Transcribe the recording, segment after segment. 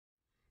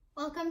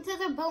Welcome to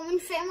the Bowman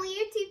Family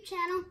YouTube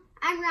channel.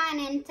 I'm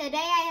Ryan and today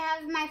I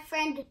have my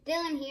friend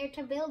Dylan here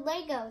to build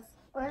Legos.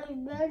 We're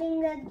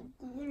building the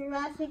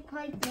Jurassic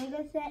Park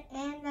Lego set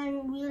and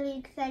I'm really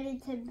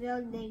excited to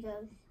build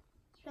Legos,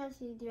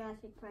 especially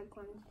Jurassic Park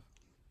ones.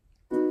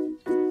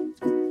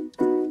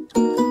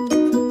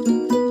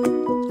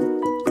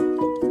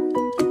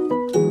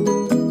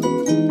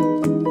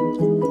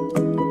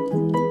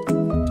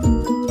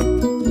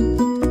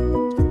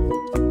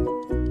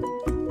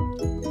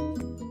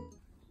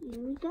 Here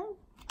we go.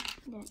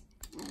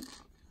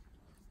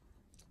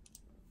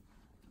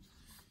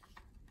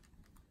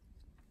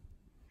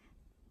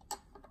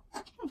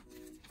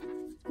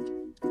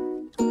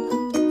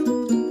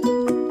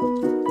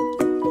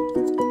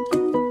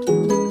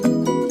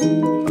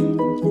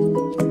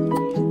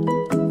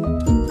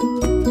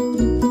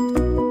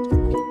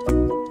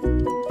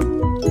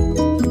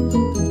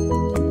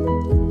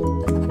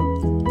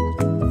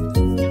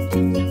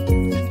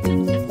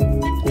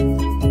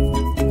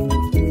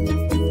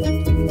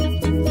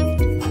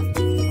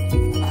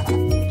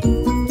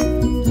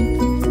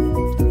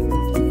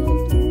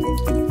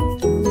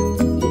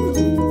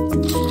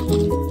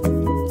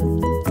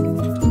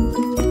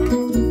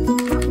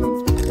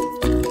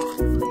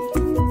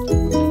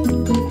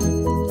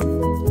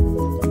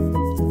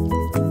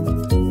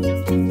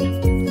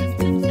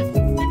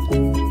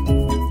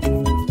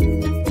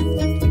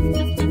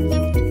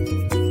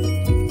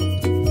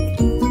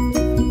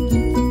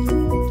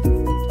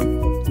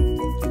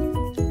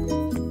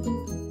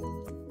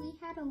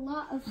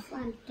 Of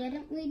fun,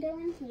 didn't we,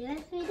 Dylan?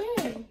 Yes, we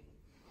did.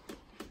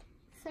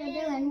 So,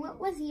 Dylan, what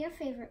was your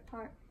favorite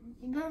part?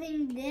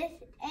 Building this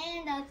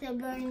and also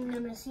building the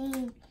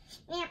machine.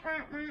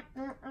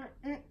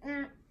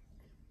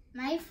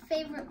 My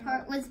favorite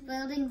part was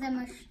building the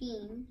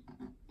machine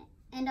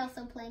and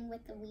also playing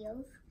with the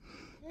wheels.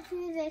 This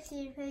is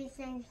actually a pretty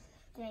strange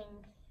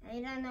thing.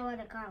 I don't know what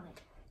to call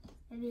it.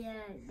 Maybe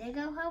a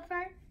Lego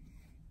helper?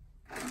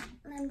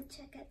 Let me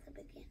check at the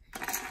beginning.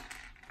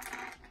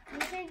 You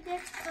should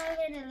just call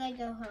it a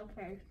Lego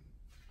helper.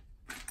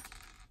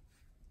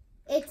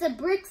 It's a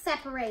brick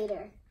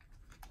separator.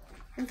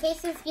 In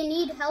case if you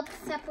need help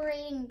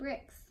separating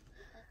bricks.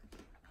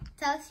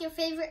 Tell us your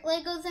favorite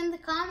Legos in the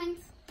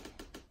comments.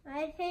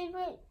 My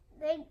favorite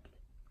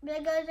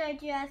Legos are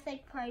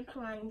Jurassic Park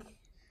ones.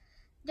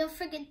 Don't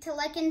forget to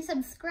like and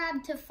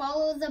subscribe to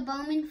follow the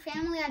Bowman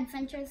Family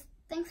Adventures.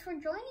 Thanks for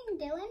joining,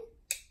 Dylan.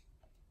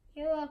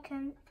 You're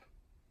welcome.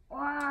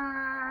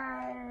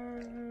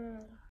 Wow.